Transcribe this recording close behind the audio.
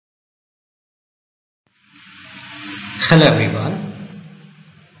Hello everyone.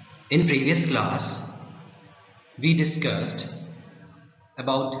 In previous class, we discussed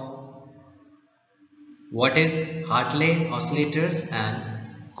about what is Hartley oscillators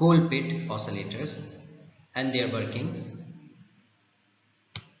and Colpit oscillators and their workings.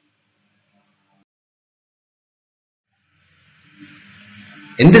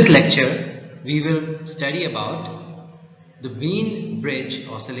 In this lecture, we will study about the Wien bridge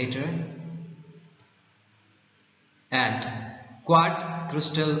oscillator and quartz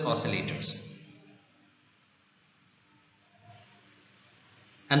crystal oscillators.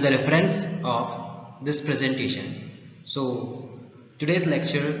 And the reference of this presentation. So today's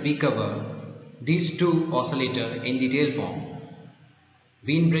lecture we cover these two oscillator in detail form,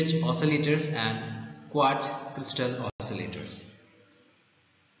 Wien bridge oscillators and quartz crystal oscillators.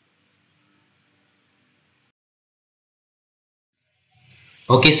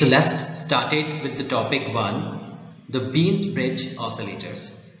 Okay, so let's start it with the topic 1, the Wien bridge oscillators.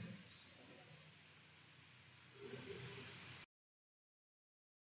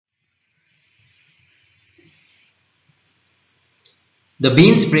 The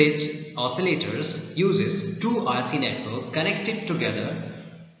Wien bridge oscillators uses two RC network connected together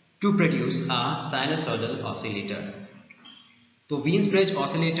to produce a sinusoidal oscillator. तो वीन्स bridge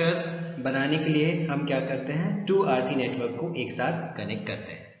oscillators बनाने के लिए हम क्या करते हैं, to RC network को एक साथ कनेक्ट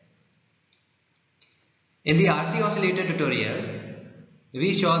करते हैं. In the RC oscillator tutorial,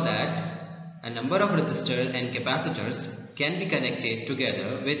 we saw that a number of resistors and capacitors can be connected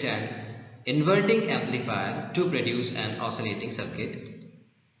together with an inverting amplifier to produce an oscillating circuit.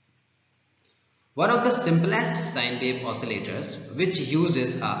 One of the simplest sine wave oscillators, which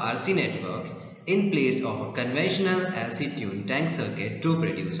uses a RC network in place of a conventional LC tuned tank circuit to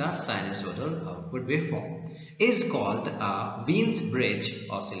produce a sinusoidal output waveform, is called a Wien bridge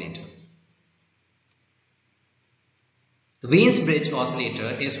oscillator. The Wien bridge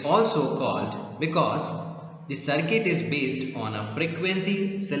oscillator is also called because the circuit is based on a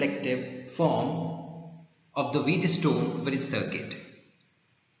frequency selective form of the Wheatstone bridge circuit.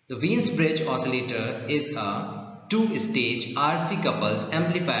 The Wien bridge oscillator is a two-stage RC coupled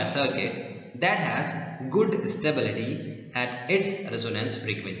amplifier circuit that has good stability at its resonance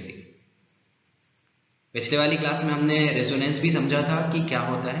frequency. पिछले वाली class में हमने resonance भी समझा था कि क्या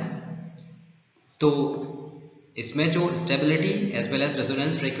होता है. तो इसमें जो stability as well as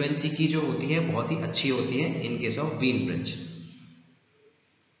resonance frequency की जो होती है बहुत ही अच्छी होती है in case of Wien bridge.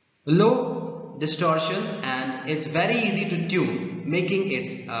 Low distortions and it's very easy to tune, making it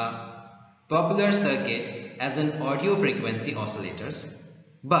a popular circuit as an audio frequency oscillators,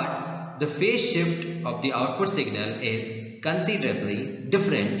 but the phase shift of the output signal is considerably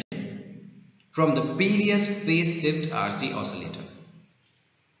different from the previous phase shift RC oscillator.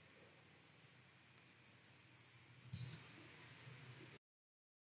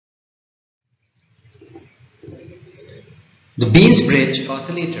 The Wien bridge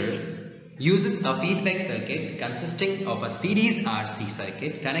oscillator uses a feedback circuit consisting of a series RC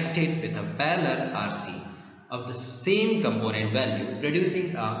circuit connected with a parallel RC of the same component value,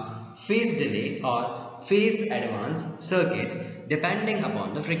 producing a phase delay or phase advance circuit depending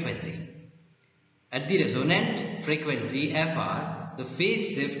upon the frequency. At the resonant frequency FR, the phase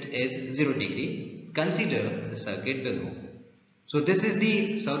shift is 0 degree. Consider the circuit below. So this is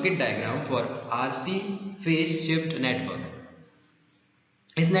the circuit diagram for RC phase shift network.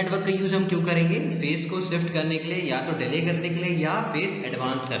 इस network का use हम क्यों करेंगे, face को shift करने के लिए, या तो डिले करने के लिए या फेस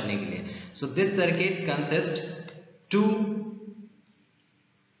एडवांस करने के लिए. So this circuit consist to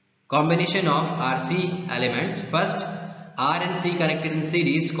combination of RC elements. First, R and C connected in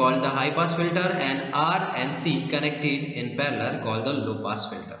series called the high pass filter and R and C connected in parallel called the low pass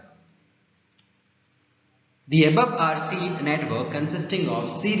filter. The above RC network consisting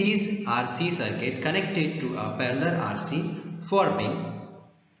of series RC circuit connected to a parallel RC forming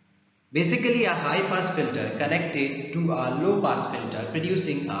basically a high pass filter connected to a low pass filter,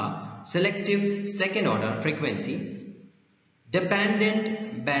 producing a selective second order frequency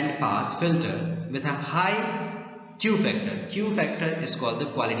dependent band pass filter with a high Q factor. Q factor is called the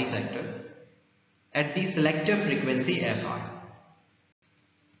quality factor at the selective frequency FR.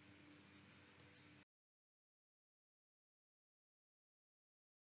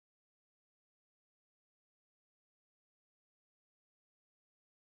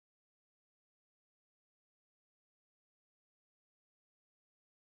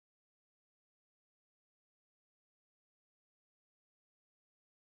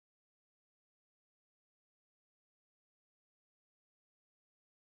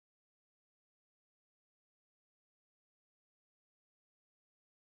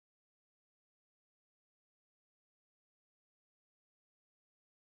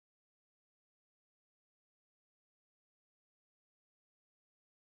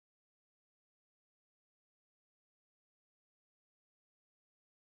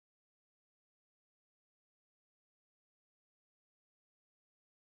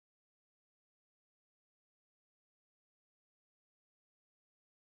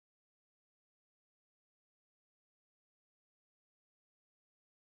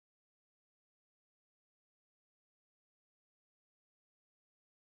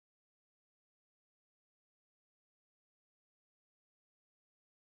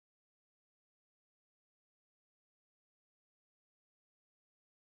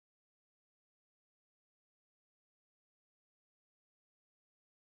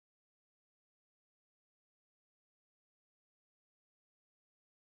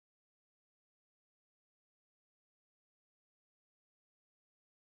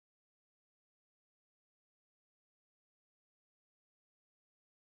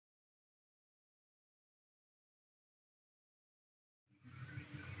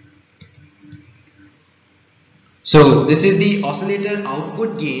 So this is the oscillator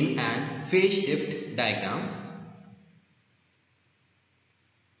output gain and phase shift diagram.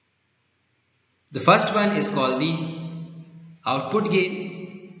 The first one is called the output gain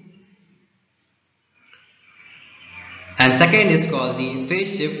and second is called the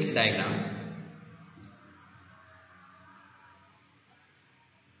phase shift diagram.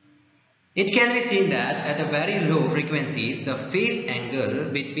 It can be seen that at a very low frequencies the phase angle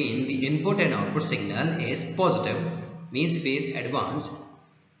between the input and output signal is positive, means phase advanced,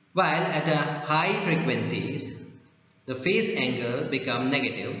 while at a high frequencies the phase angle become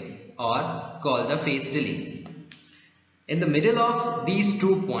negative or called the phase delay. In the middle of these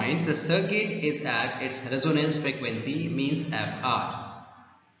 2 points the circuit is at its resonance frequency, means FR.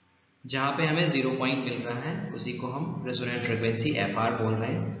 जहाँ पे हमें 0 point मिल रहा है उसी को हम resonant frequency FR बोल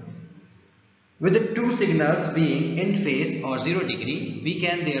रहे हैं. With the two signals being in phase or 0 degree, we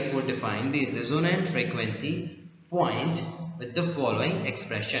can therefore define the resonant frequency point with the following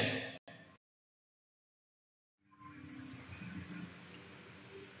expression.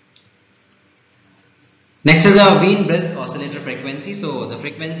 Next is our Wien bridge oscillator frequency. So the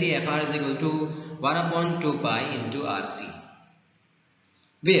frequency FR is equal to 1 upon 2 pi into RC,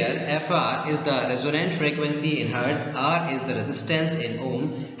 where FR is the resonant frequency in Hertz, R is the resistance in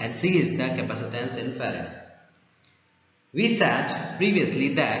ohm and C is the capacitance in farad. We said previously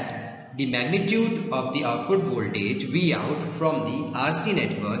that the magnitude of the output voltage Vout from the RC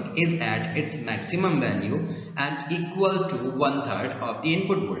network is at its maximum value and equal to 1/3 of the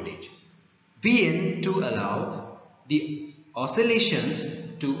input voltage Vn to allow the oscillations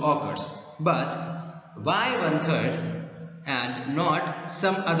to occur. But why 1/3 and not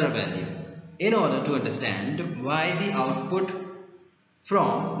some other value? In order to understand why the output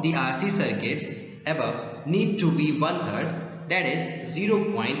from the RC circuits above need to be 1/3, that is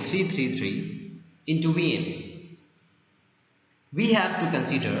 0.333 into Vn, we have to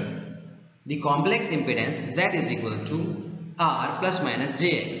consider the complex impedance Z is equal to R plus minus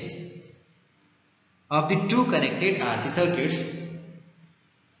Jx of the two connected RC circuits.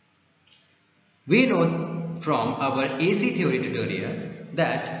 We know from our AC theory tutorial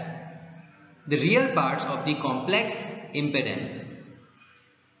that the real parts of the complex impedance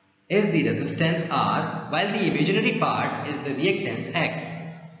is the resistance R, while the imaginary part is the reactance X.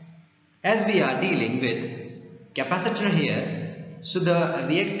 As we are dealing with capacitor here, so the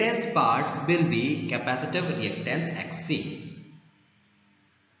reactance part will be capacitive reactance XC.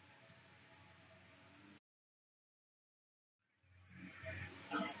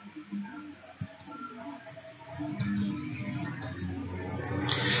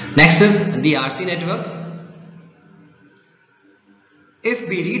 Next is the RC network. If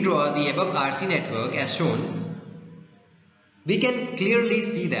we redraw the above RC network as shown, we can clearly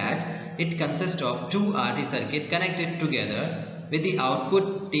see that it consists of two RC circuits connected together with the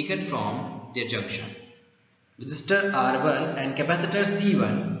output taken from their junction. Resistor R1 and capacitor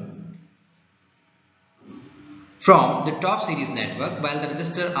C1 from the top series network, while the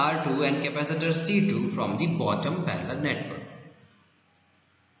resistor R2 and capacitor C2 from the bottom parallel network.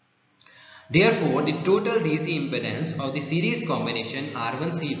 Therefore, the total DC impedance of the series combination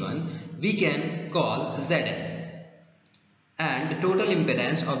R1C1 we can call ZS, and the total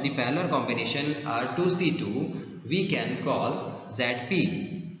impedance of the parallel combination R2C2 we can call ZP.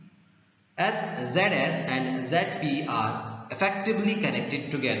 As ZS and ZP are effectively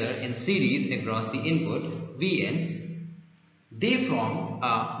connected together in series across the input Vn, they form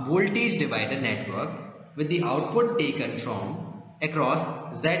a voltage divider network with the output taken from across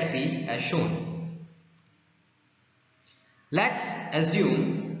Zp as shown. Let's assume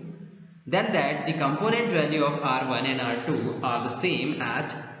then that the component value of R1 and R2 are the same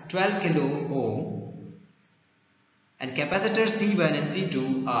at 12 kilo ohm and capacitor C1 and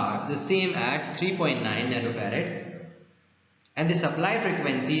C2 are the same at 3.9 nanofarad and the supply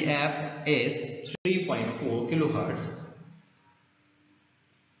frequency F is 3.4 kilohertz.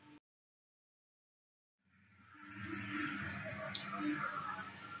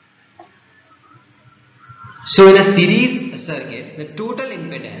 So in a series circuit, the total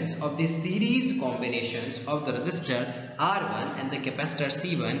impedance of the series combinations of the resistor R1 and the capacitor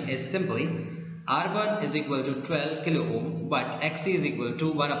C1 is simply R1 is equal to 12 kilo ohm, but XC is equal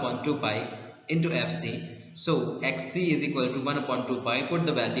to 1 upon 2 pi into FC. So XC is equal to 1 upon 2 pi. Put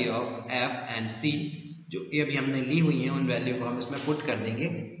the value of F and C जो ये अभी हमने ली हुई है उन value को हम इसमें पुट कर देंगे.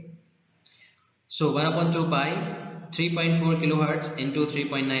 So 1 upon 2 pi 3.4 kilohertz into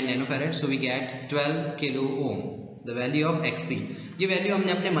 3.9 nanofarad, so we get 12 kilo ohm, the value of XC. ये वैल्यू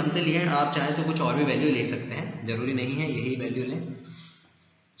हमने अपने मन से ली है, आप चाहें तो कुछ और भी वैल्यू ले सकते हैं, जरूरी नहीं है यही वैल्यू लें.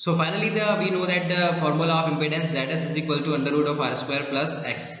 So finally we know that the formula of impedance Zs is equal to under root of R square plus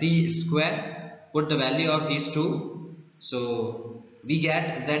Xc square. Put the value of these two. So we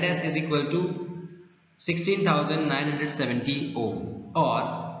get Zs is equal to 16,970 ohm,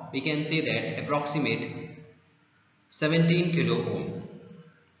 or we can say that approximate 17 kilo ohm.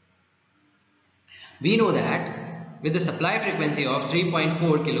 We know that with the supply frequency of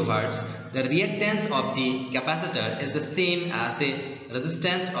 3.4 kilohertz, the reactance of the capacitor is the same as the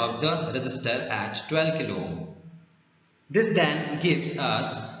resistance of the resistor at 12 kilo ohm. This then gives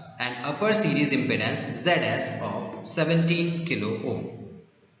us an upper series impedance Zs of 17 kilo ohm.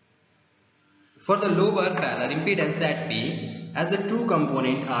 For the lower parallel impedance Zp, as the two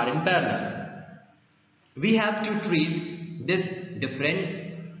components are in parallel, we have to treat this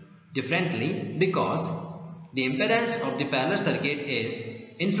differently because the impedance of the parallel circuit is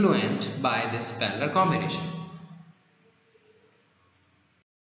influenced by this parallel combination.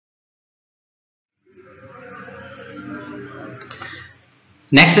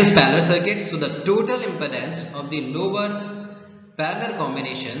 Next is parallel circuit. So the total impedance of the lower parallel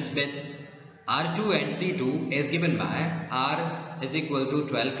combinations with R2 and C2 is given by R is equal to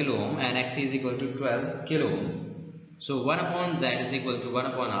 12 kilo ohm and Xc is equal to 12 kilo ohm. So 1 upon Z is equal to 1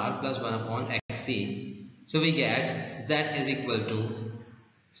 upon R plus 1 upon Xc. So we get Z is equal to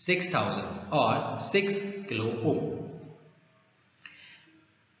 6000 or 6 kilo ohm.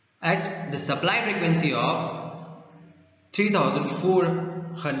 At the supply frequency of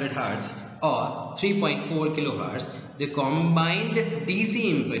 3400 Hz or 3.4 kHz, the combined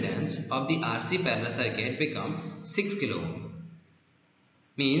DC impedance of the RC parallel circuit become 6 kilo ohm,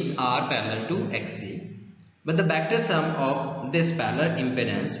 means R parallel to XC. But the vector sum of this parallel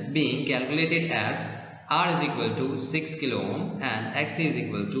impedance being calculated as R is equal to 6 kilo ohm and XC is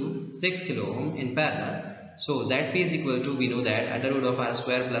equal to 6 kilo ohm in parallel. So Zp is equal to, we know that, under root of R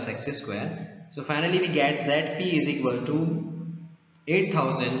square plus Xc square. So finally we get Zp is equal to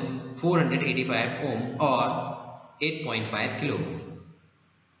 8485 ohm or 8.5 kilo ohm.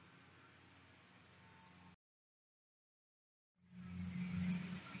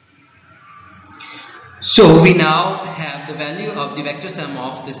 So we now have the value of the vector sum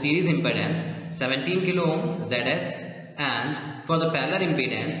of the series impedance 17 kilo ohm Zs, and for the parallel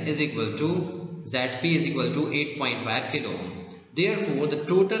impedance is equal to Zp is equal to 8.5 kilo ohm. Therefore, the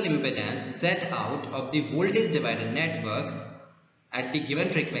total impedance Z out of the voltage divider network at the given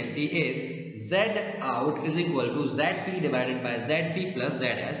frequency is Z out is equal to Zp divided by Zp plus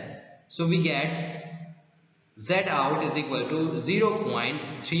Zs. So we get Z out is equal to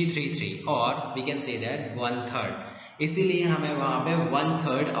 0.333 और we can say that 1/3. इसीलिए हमें वहाँ पे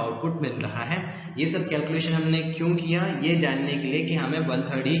 1/3 output मिल रहा है. ये सब calculation हमने क्यों किया, ये जानने के लिए कि हमें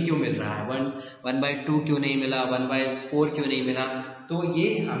 1/3 ही क्यों मिल रहा है, 1/2 क्यों नहीं मिला, 1/4 क्यों नहीं मिला. तो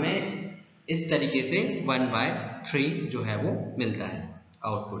ये हमें इस तरीके से 1/3 जो है वो मिलता है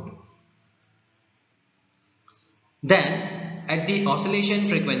output. Then at the oscillation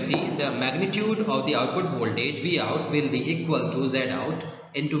frequency, the magnitude of the output voltage V out will be equal to Z out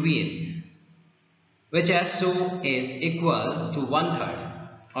into Vn, which as so is equal to 1/3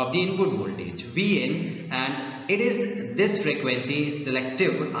 of the input voltage Vn, and it is this frequency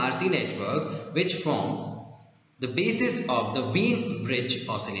selective RC network which form the basis of the Wien bridge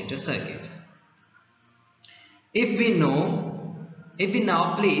oscillator circuit. If we now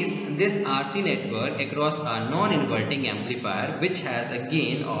place this RC network across a non-inverting amplifier which has a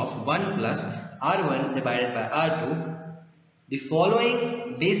gain of 1 plus R1 divided by R2, the following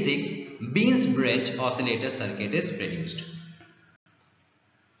basic Wien's bridge oscillator circuit is produced.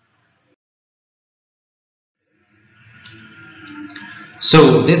 So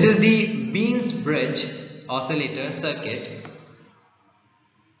this is the Wien's bridge oscillator circuit.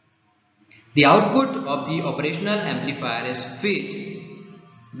 The output of the operational amplifier is fed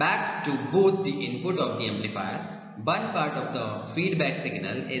back to both the input of the amplifier. One part of the feedback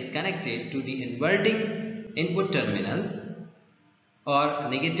signal is connected to the inverting input terminal or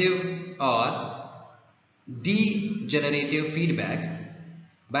negative or degenerative feedback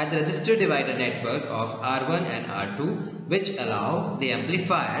by the resistor divider network of R1 and R2, which allow the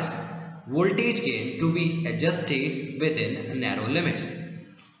amplifier's voltage gain to be adjusted within narrow limits.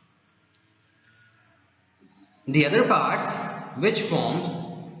 The other parts, which forms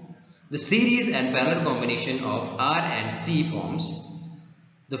the series and parallel combination of R and C, forms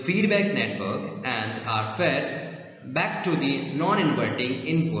the feedback network and are fed back to the non-inverting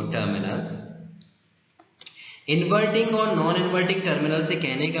input terminal. Inverting और non inverting terminal से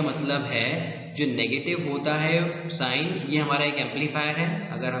कहने का मतलब है जो negative होता है sign, ये हमारा एक एम्पलीफायर है।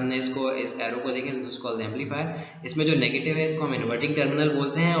 अगर हमने इसको इस एरो को देखें तो दिस इज कॉल्ड एम्पलीफायर। इसमें जो नेगेटिव है इसको हम इन्वर्टिंग टर्मिनल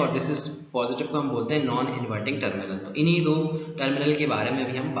बोलते हैं और दिस इज पॉजिटिव को हम बोलते हैं नॉन इन्वर्टिंग टर्मिनल। तो इन्हीं दो टर्मिनल के बारे में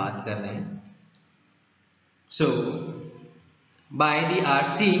भी हम बात कर रहे हैं। सो by the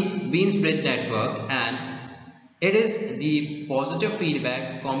RC Wien's bridge network, and it is the positive feedback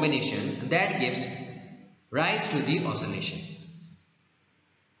combination that gives rise to the oscillation.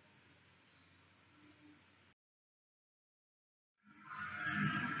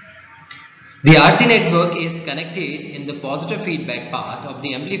 The RC network is connected in the positive feedback path of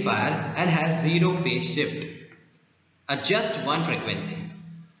the amplifier and has zero phase shift at just one frequency.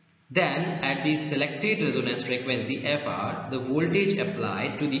 Then at the selected resonance frequency Fr, the voltage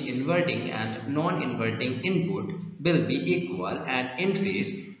applied to the inverting and non-inverting input will be equal and in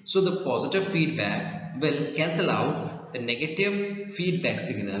phase, so the positive feedback will cancel out the negative feedback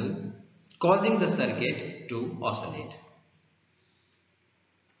signal, causing the circuit to oscillate.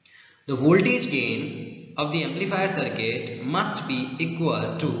 The voltage gain of the amplifier circuit must be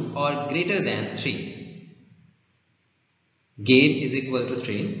equal to or greater than 3. Gain is equal to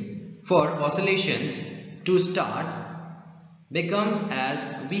 3 for oscillations to start becomes, as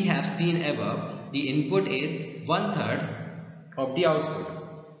we have seen above, the input is 1/3 of the output.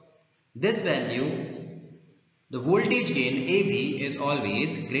 This value, the voltage gain AV is always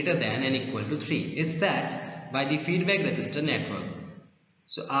greater than and equal to 3, is set by the feedback resistor network.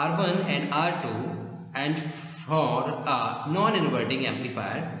 So R1 and R2, and for a non-inverting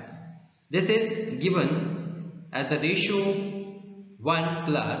amplifier, this is given as the ratio 1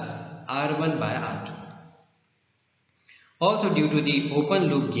 plus R1 by R2. Also, due to the open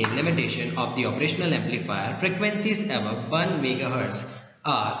loop gain limitation of the operational amplifier, frequencies above 1 MHz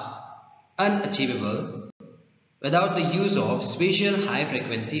are unachievable without the use of special high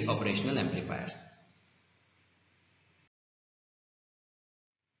frequency operational amplifiers.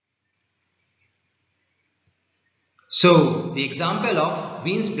 So, the example of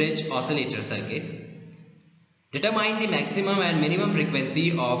Wien's bridge oscillator circuit. Determine the maximum and minimum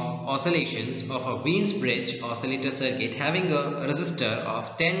frequency of oscillations of a Wien's bridge oscillator circuit having a resistor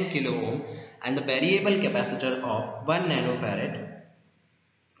of 10 kilo ohm and the variable capacitor of 1 nanofarad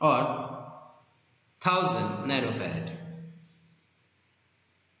or 1000 nanofarad.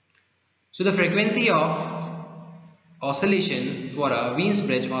 So the frequency of oscillation for a Wien's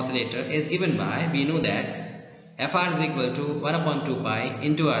bridge oscillator is given by, we know that Fr is equal to 1/2 pi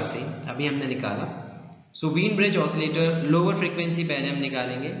into RC, अभी हमने निकाला. So Wien bridge oscillator lower frequency पहले हम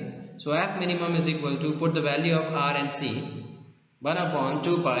निकालेंगे. So F minimum is equal to, put the value of R and C,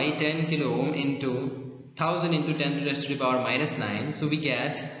 1/2 pi 10 kilo ohm into 1000 into 10 to the power minus 9. So we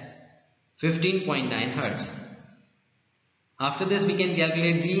get 15.9 Hertz. After this we can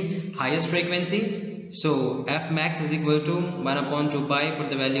calculate the highest frequency. So F max is equal to 1/2 pi, put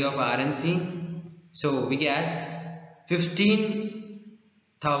the value of R and C. So we get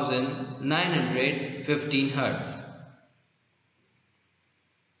 15,915 Hertz.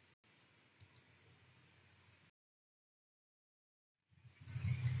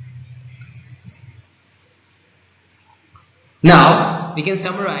 Now we can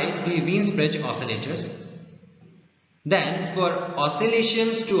summarize the Wien's bridge oscillators. Then for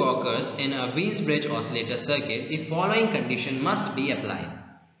oscillations to occur in a Wien's bridge oscillator circuit, the following condition must be applied.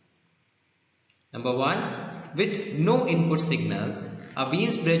 Number 1, with no input signal, a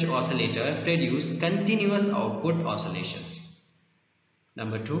Wien's bridge oscillator produces continuous output oscillations.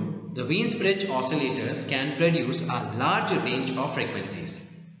 Number 2, the Wien's bridge oscillators can produce a large range of frequencies.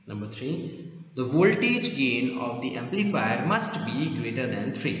 Number 3, the voltage gain of the amplifier must be greater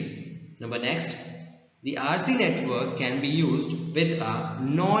than 3. Number next, the RC network can be used with a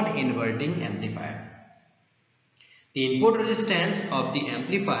non-inverting amplifier. The input resistance of the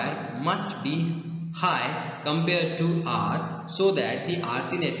amplifier must be high compared to R so that the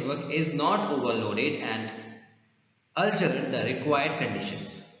RC network is not overloaded and alter the required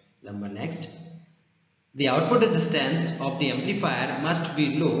conditions. Number next, the output resistance of the amplifier must be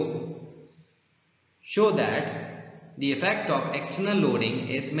low so that the effect of external loading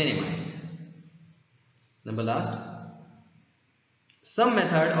is minimized. Number last, some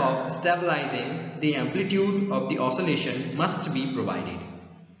method of stabilizing the amplitude of the oscillation must be provided.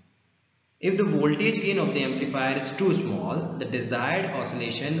 If the voltage gain of the amplifier is too small, the desired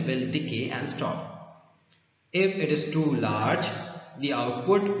oscillation will decay and stop. If it is too large, the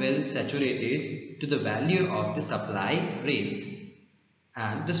output will saturate it to the value of the supply rates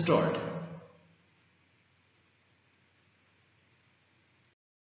and distort.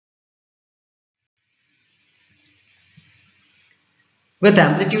 With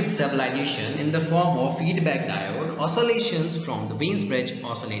amplitude stabilization in the form of feedback diode, oscillations from the Wien bridge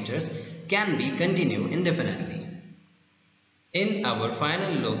oscillators can be continued indefinitely. In our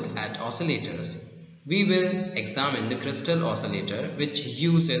final look at oscillators, we will examine the crystal oscillator, which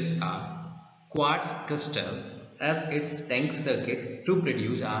uses a quartz crystal as its tank circuit to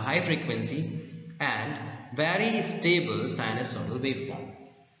produce a high frequency and very stable sinusoidal waveform.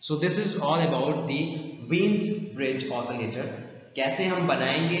 So this is all about the Wien bridge oscillator. कैसे हम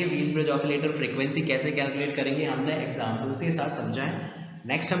बनाएंगे Wien bridge oscillator, frequency कैसे calculate करेंगे, हमने example के साथ समझा है.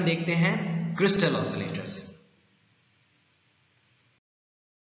 नेक्स्ट हम देखते हैं crystal oscillators.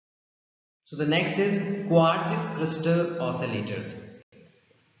 So the next is quartz crystal oscillators.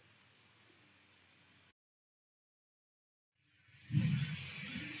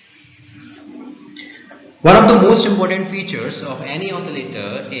 One of the most important features of any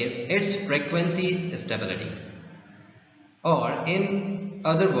oscillator is its frequency stability, or in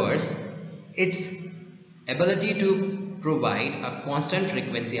other words, its ability to provide a constant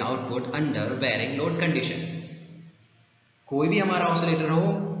frequency output under varying load condition. कोई भी हमारा oscillator हो,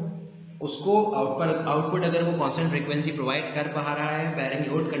 उसको output अगर वो constant frequency provide कर पा रहा है वेरिंग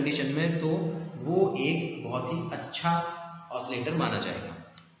लोड कंडीशन में, तो वो एक बहुत ही अच्छा ऑसिलेटर माना जाएगा.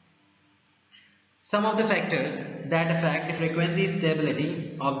 Some of the factors that affect the frequency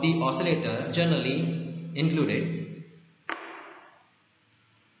stability of the oscillator generally included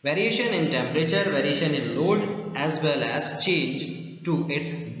variation in temperature, variation in load, as well as change to its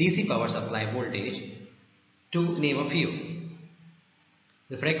DC power supply voltage, to name a few.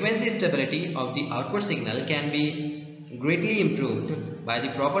 The frequency stability of the output signal can be greatly improved by the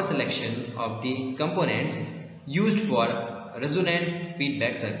proper selection of the components used for resonant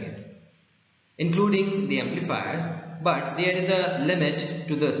feedback circuit, including the amplifiers, but there is a limit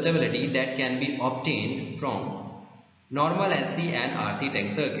to the stability that can be obtained from normal LC and RC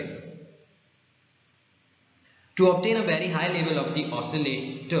tank circuits. To obtain a very high level of the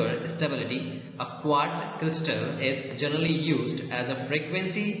oscillator stability, a quartz crystal is generally used as a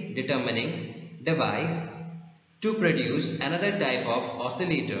frequency determining device to produce another type of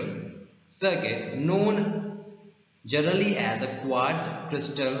oscillator circuit known generally as a quartz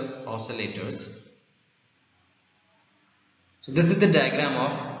crystal oscillators. So this is the diagram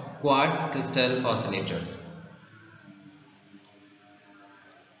of quartz crystal oscillators.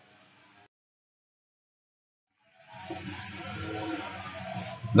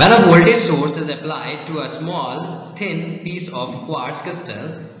 When a voltage source is applied to a small thin piece of quartz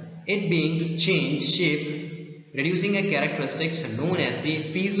crystal, it being to change shape, reducing a characteristic known as the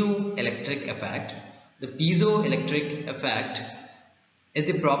piezoelectric effect. The piezoelectric effect is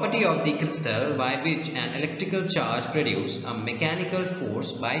the property of the crystal by which an electrical charge produces a mechanical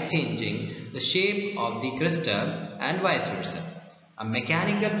force by changing the shape of the crystal and vice versa. A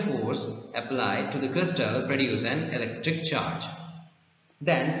mechanical force applied to the crystal produces an electric charge.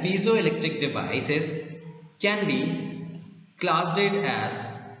 Then piezoelectric devices can be classed as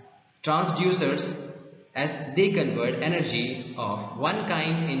transducers, as they convert energy of one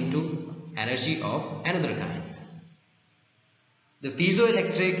kind into energy of another kind. The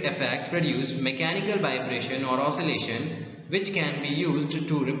piezoelectric effect produces mechanical vibration or oscillation, which can be used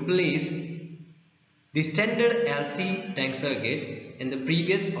to replace the standard LC tank circuit in the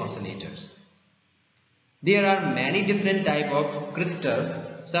previous oscillators. There are many different types of crystals,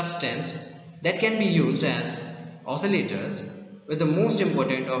 substance that can be used as oscillators, with the most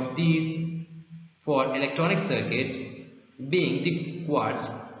important of these for electronic circuit being the quartz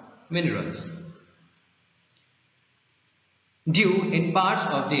minerals, due in parts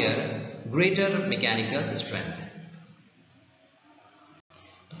of their greater mechanical strength.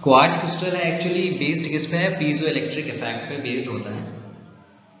 Quartz crystal है actually based किस पे है, piezo electric effect पे based होता है.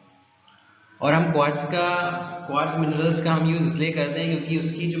 और हम quartz minerals का हम यूज इसलिए करते हैं क्योंकि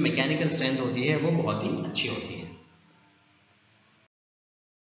उसकी जो मैकेनिकल स्ट्रेंथ होती है वो बहुत ही अच्छी होती है.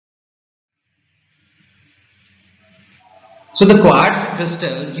 So the quartz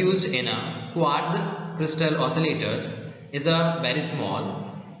crystal used in a quartz crystal oscillator is a very small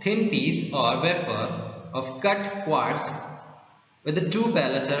thin piece or wafer of cut quartz with the two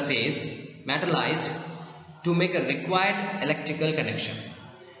parallel surface metallized to make a required electrical connection.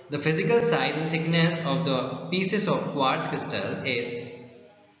 The physical size and thickness of the pieces of quartz crystal is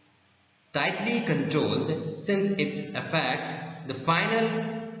tightly controlled since its affect the final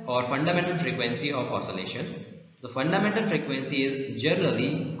or fundamental frequency of oscillation. The fundamental frequency is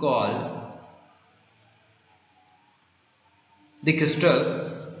generally called the crystal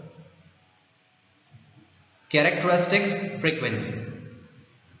characteristics frequency.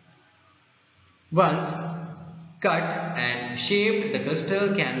 Once cut and shaped, the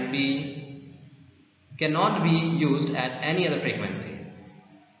crystal cannot be used at any other frequency.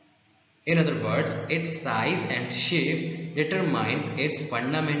 In other words, its size and shape determines its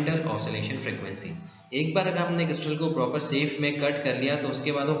fundamental oscillation frequency. एक बार अगर हमने crystal को proper shape में cut कर लिया तो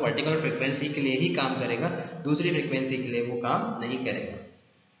उसके बाद वो पर्टिकुलर फ्रीक्वेंसी के लिए ही काम करेगा, दूसरी फ्रीक्वेंसी के लिए वो काम नहीं करेगा,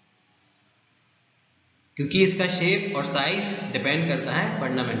 क्योंकि इसका शेप और साइज डिपेंड करता है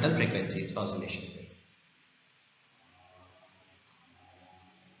फंडामेंटल फ्रीक्वेंसीज ऑसिलेशन पे.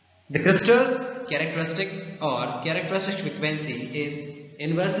 The crystal's characteristics or characteristic frequency is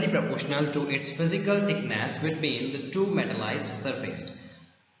inversely proportional to its physical thickness between the two metallized surfaces.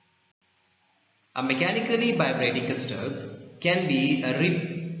 A mechanically vibrating crystals can be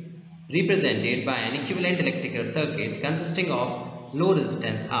represented by an equivalent electrical circuit consisting of low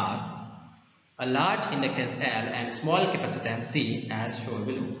resistance R, a large inductance L and small capacitance C as shown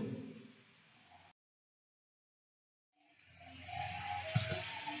below.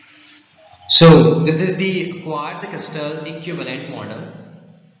 So this is the quartz crystal equivalent model.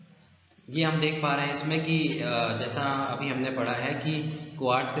 ये हम देख पा रहे हैं इसमें कि जैसा अभी हमने पढ़ा है कि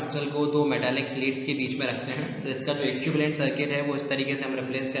क्वार्ट्ज क्रिस्टल को दो मेटालिक प्लेट्स के बीच में रखते हैं, तो इसका जो इक्विवेलेंट सर्किट है वो इस तरीके से हम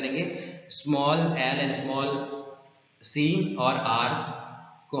रिप्लेस करेंगे. Small L and small C और आर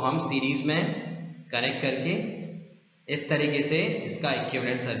को हम सीरीज में कनेक्ट करके इस तरीके से इसका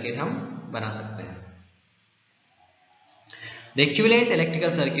इक्विवेलेंट सर्किट हम बना सकते हैं. The equivalent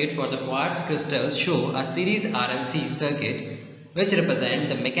electrical circuit for the quartz crystals show a series RLC circuit which represent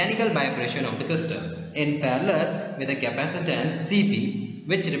the mechanical vibration of the crystals in parallel with a capacitance Cp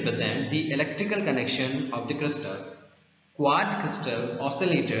which represent the electrical connection of the crystal. Quartz crystal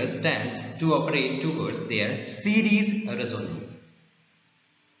oscillators tend to operate towards their series resonance.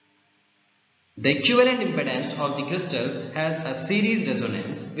 The equivalent impedance of the crystals has a series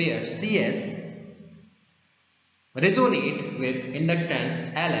resonance where Cs resonate with inductance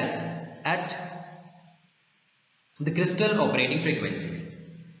Ls at the crystal operating frequencies.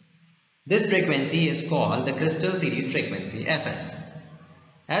 This frequency is called the crystal series frequency Fs.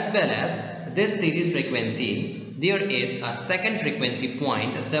 As well as this series frequency, there is a second frequency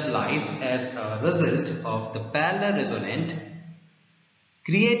point stabilized as a result of the parallel resonant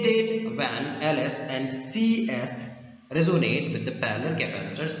created when Ls and Cs resonate with the parallel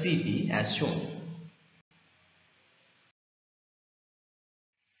capacitor Cp as shown.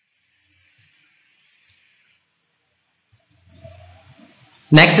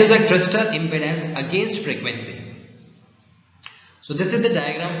 Next is the crystal impedance against frequency. So this is the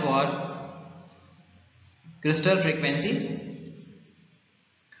diagram for crystal frequency.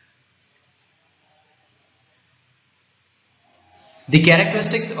 The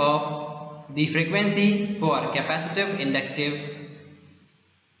characteristics of the frequency for capacitive, inductive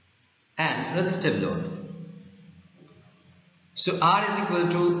and resistive load. So R is equal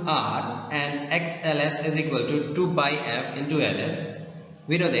to R and XLS is equal to 2 pi F into Ls.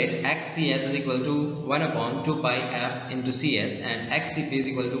 We know that XCS is equal to 1 upon 2 pi F into CS and XCP is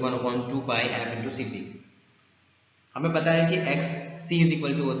equal to 1 upon 2 pi F into CP. हमें पता है कि XC is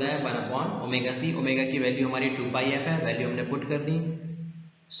equal to होता है 1 upon omega C. Omega की value हमारी 2 pi F है, value हमने पुट कर दी.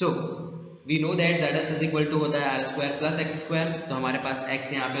 So we know that ZS is equal to होता है R square plus X square. तो हमारे पास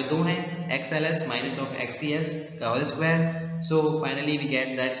X यहाँ पे 2 हैं, XLS minus of XCS का whole square. So finally we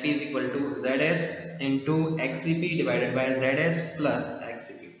get ZP is equal to ZS into XCP divided by ZS plus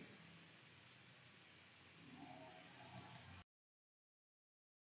XCP.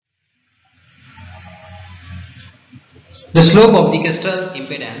 The slope of the crystal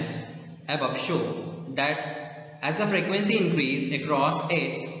impedance above show that as the frequency increase across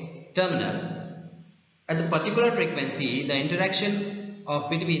its terminal, at the particular frequency the interaction of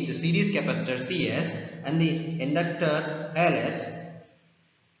between the series capacitor Cs and the inductor Ls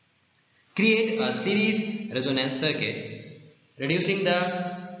create a series resonance circuit, reducing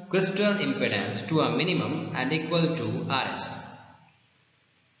the crystal impedance to a minimum and equal to Rs.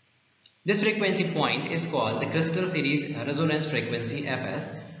 This frequency point is called the crystal series resonance frequency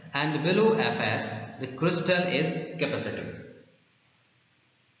Fs, and below Fs the crystal is capacitive.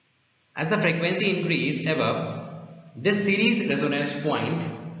 As the frequency increases above this series resonance point,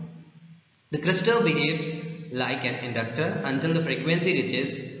 the crystal behaves like an inductor until the frequency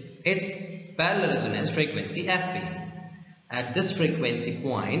reaches its parallel resonance frequency Fp. At this frequency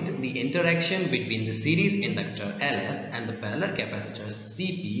point, the interaction between the series inductor Ls and the parallel capacitor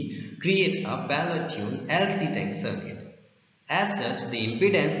Cp create a parallel tuned SISTec circuit. As such, the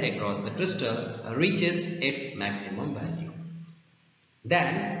impedance across the crystal reaches its maximum value.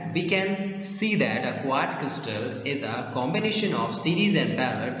 Then we can see that a quartz crystal is a combination of series and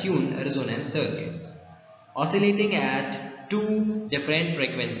parallel tuned resonance circuit. oscillating at two different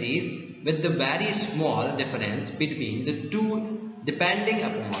frequencies with the very small difference between the two depending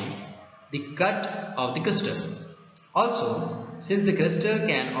upon the cut of the crystal. Also, since the crystal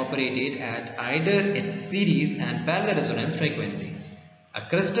can operate at either its series and parallel resonance frequency, a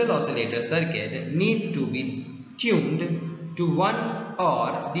crystal oscillator circuit need to be tuned to one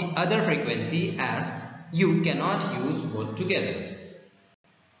or the other frequency, as you cannot use both together.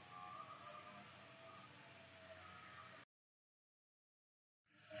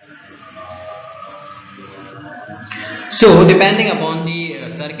 So, depending upon the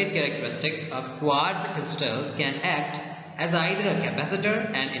circuit characteristics, a quartz crystals can act as either a capacitor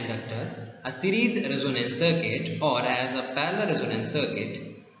and inductor, a series resonance circuit, or as a parallel resonance circuit.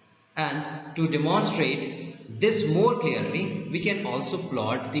 And to demonstrate this more clearly, we can also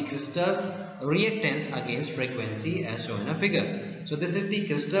plot the crystal reactance against frequency as shown in a figure. So, this is the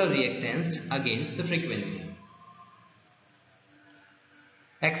crystal reactance against the frequency.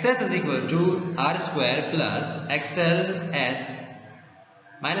 Xs is equal to R square plus XLS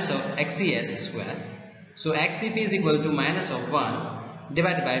minus of XCS square. So XCP is equal to minus of 1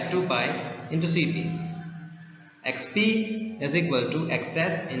 divided by 2 pi into Cp. XP is equal to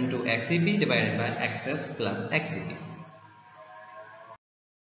XS into XCP divided by XS plus XCP.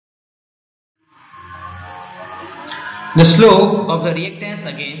 The slope of the reactance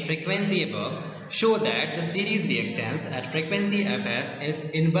against frequency above show that the series reactance at frequency Fs is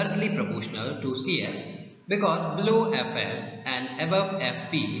inversely proportional to Cs, because below Fs and above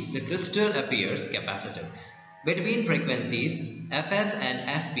Fp the crystal appears capacitive. Between frequencies Fs and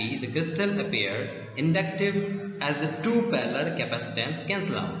Fp the crystal appear inductive, as the two parallel capacitance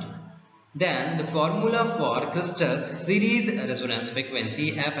cancel out. Then the formula for crystal's series resonance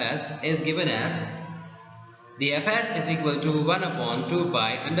frequency Fs is given as the Fs is equal to 1 upon 2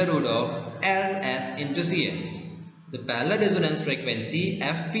 pi under root of Ls into Cs. The parallel resonance frequency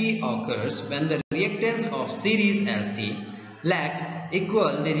Fp occurs when the reactance of series LC lag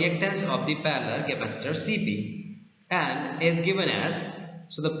equal the reactance of the parallel capacitor Cp, and is given as,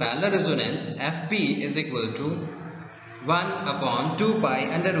 so the parallel resonance Fp is equal to 1 upon 2 pi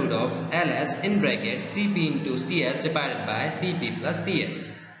under root of Ls in bracket Cp into Cs divided by Cp plus Cs.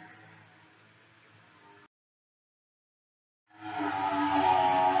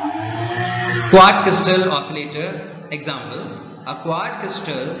 Quartz crystal oscillator example. A quartz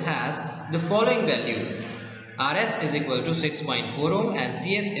crystal has the following value: Rs is equal to 6.4 ohm and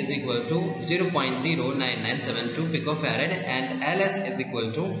Cs is equal to 0.09972 picofarad and Ls is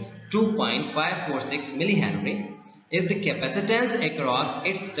equal to 2.546 millihenry. If the capacitance across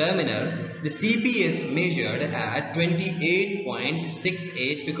its terminal, the Cp is measured at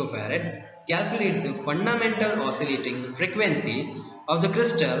 28.68 picofarad. Calculate the fundamental oscillating frequency of the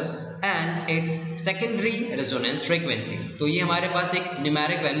crystal and its secondary resonance frequency. तो ये हमारे पास एक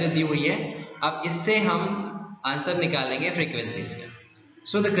numeric value दी हुई है. अब इससे हम answer निकालेंगे फ्रीक्वेंसीज का.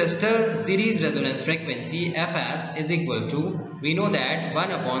 So the crystal series resonance frequency Fs is equal to, we know that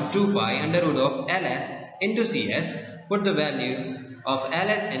 1 upon 2 pi under root of Ls into Cs. Put the value of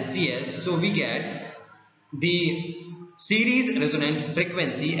Ls and Cs, so we get the series resonant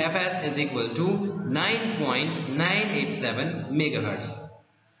frequency Fs is equal to 9.987 megahertz.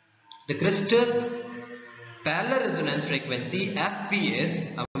 The crystal parallel resonance frequency Fp is,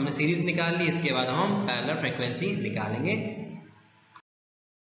 अब हमने series निकाल ली, इसके बाद हम parallel frequency निकालेंगे.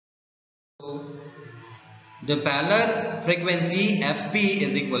 The parallel frequency Fp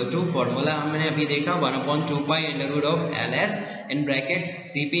is equal to, formula हमने अभी देखा, 1 upon 2 pi under root of Ls in bracket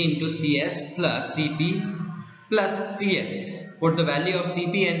Cp into Cs plus Cp plus Cs. Put the value of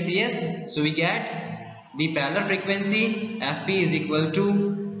Cp and Cs, so we get the parallel frequency Fp is equal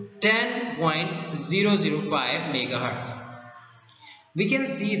to 10.005 megahertz. We can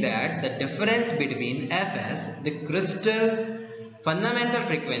see that the difference between Fs, the crystal fundamental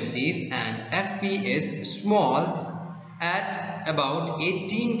frequencies, and Fp is small at about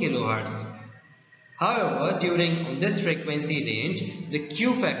 18 kilohertz. However, during this frequency range, the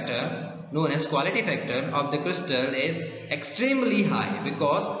Q factor, known as quality factor, of the crystal is extremely high,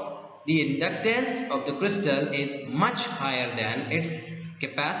 because the inductance of the crystal is much higher than its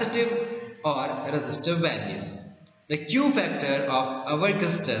capacitive or resistive value. The Q factor of our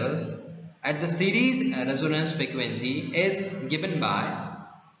crystal at the series resonance frequency is given by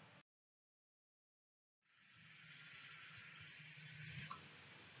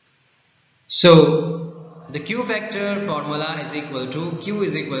So the Q factor formula is equal to Q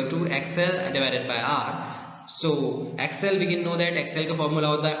is equal to XL divided by R. So XL, we can know that XL का formula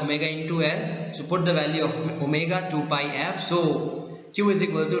होता है omega into L. So put the value of omega 2 pi f. So Q is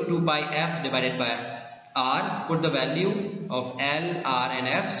equal to 2 pi f divided by R, put the value of L, R and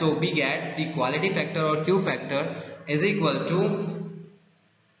F. So we get the quality factor or Q factor is equal to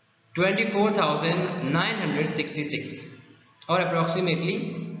 24,966 or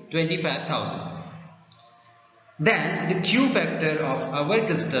approximately 25,000. Then the Q factor of our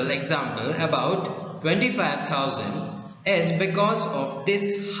crystal example about 25,000 is because of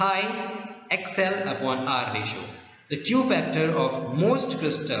this high XL upon R ratio. The Q factor of most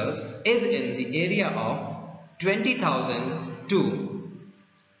crystals is in the area of 20,000 to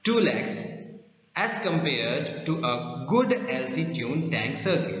 2 lakhs as compared to a good LC tuned tank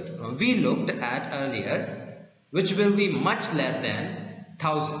circuit we looked at earlier, which will be much less than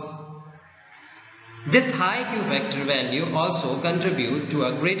 1000. This high Q factor value also contributes to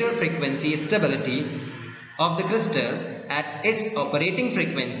a greater frequency stability of the crystal at its operating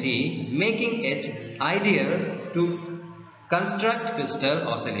frequency, making it ideal to construct crystal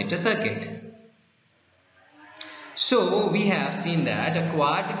oscillator circuit. So we have seen that a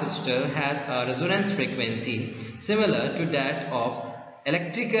quartz crystal has a resonance frequency similar to that of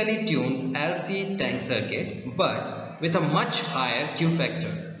electrically tuned LC tank circuit but with a much higher Q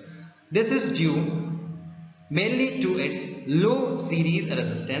factor. This is due mainly to its low series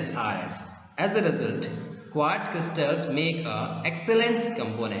resistance Rs. As a result, quartz crystals make an excellent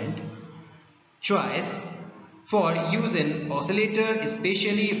component choice for use in oscillator,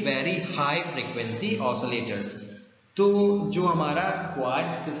 especially very high frequency oscillators. तो जो हमारा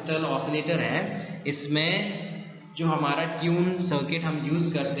quartz crystal oscillator है इसमें जो हमारा tune circuit हम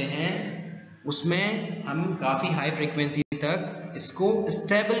use करते हैं उसमें हम काफ़ी हाई फ्रीक्वेंसी तक इसको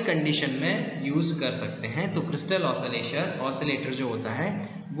स्टेबल कंडीशन में यूज कर सकते हैं। तो क्रिस्टल ऑसिलेटर जो होता है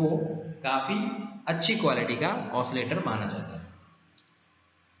वो काफ़ी अच्छी क्वालिटी का ऑसिलेटर माना जाता है।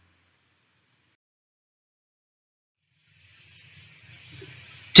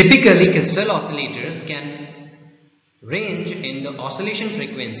 Typically, crystal oscillators can range in the oscillation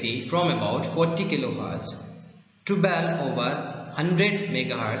frequency from about 40 kHz to well over 100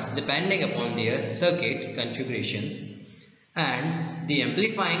 MHz depending upon their circuit configurations and the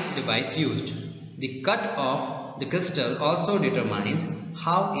amplifying device used. The cut of the crystal also determines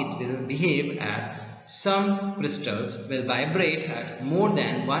how it will behave, as some crystals will vibrate at more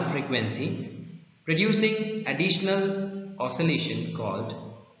than one frequency, producing additional oscillation called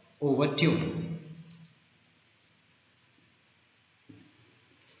overtune.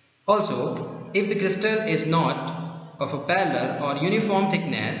 Also, if the crystal is not of a parallel or uniform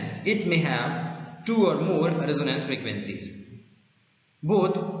thickness, it may have two or more resonance frequencies,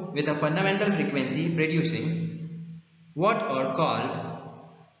 both with a fundamental frequency producing what are called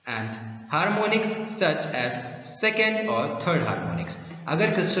and harmonics such as second or third harmonics.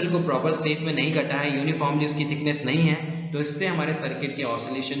 अगर crystal को proper shape में नहीं कटा है, uniformly उसकी thickness नहीं है, तो इससे हमारे सर्किट के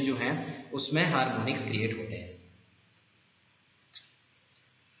ऑसिलेशन जो है उसमें हार्मोनिक्स क्रिएट होते हैं।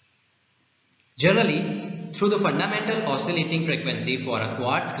 Generally, through the fundamental oscillating frequency for a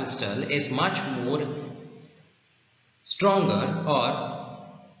quartz crystal is much more stronger or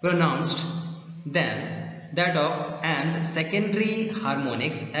pronounced than that of and secondary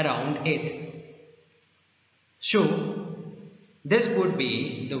harmonics around it. So, this would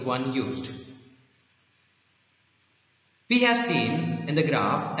be the one used. We have seen in the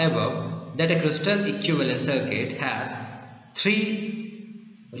graph above that a crystal equivalent circuit has three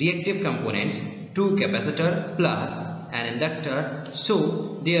reactive components, two capacitor plus an inductor.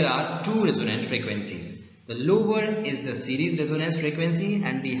 So there are two resonant frequencies. The lower is the series resonance frequency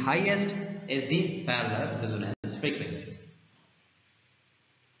and the highest is the parallel resonance frequency.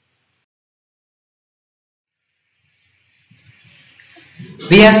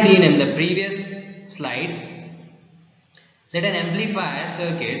 We have seen in the previous slides that an amplifier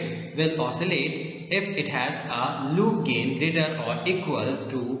circuit will oscillate if it has a loop gain greater or equal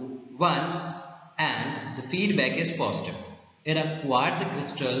to 1 and the feedback is positive. In a quartz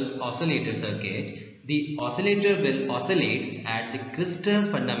crystal oscillator circuit, the oscillator will oscillate at the crystal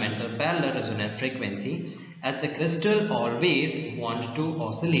fundamental parallel resonance frequency, as the crystal always wants to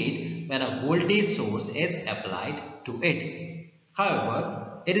oscillate when a voltage source is applied to it.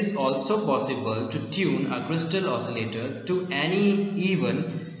 However, it is also possible to tune a crystal oscillator to any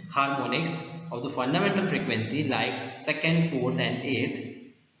even harmonics of the fundamental frequency like second, fourth and eighth,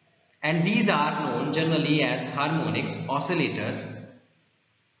 and these are known generally as harmonics oscillators,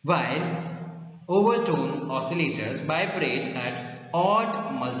 while overtone oscillators vibrate at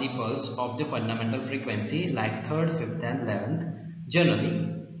odd multiples of the fundamental frequency like third, fifth and 11th. Generally,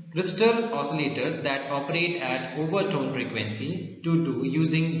 crystal oscillators that operate at overtone frequency to do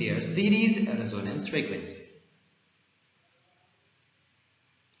using their series resonance frequency.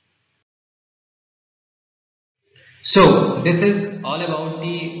 So this is all about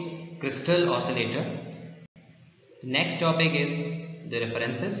the crystal oscillator. The next topic is the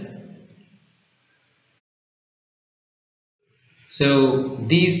references. So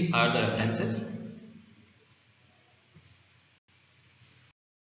these are the references.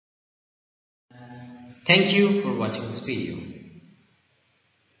 Thank you for watching this video.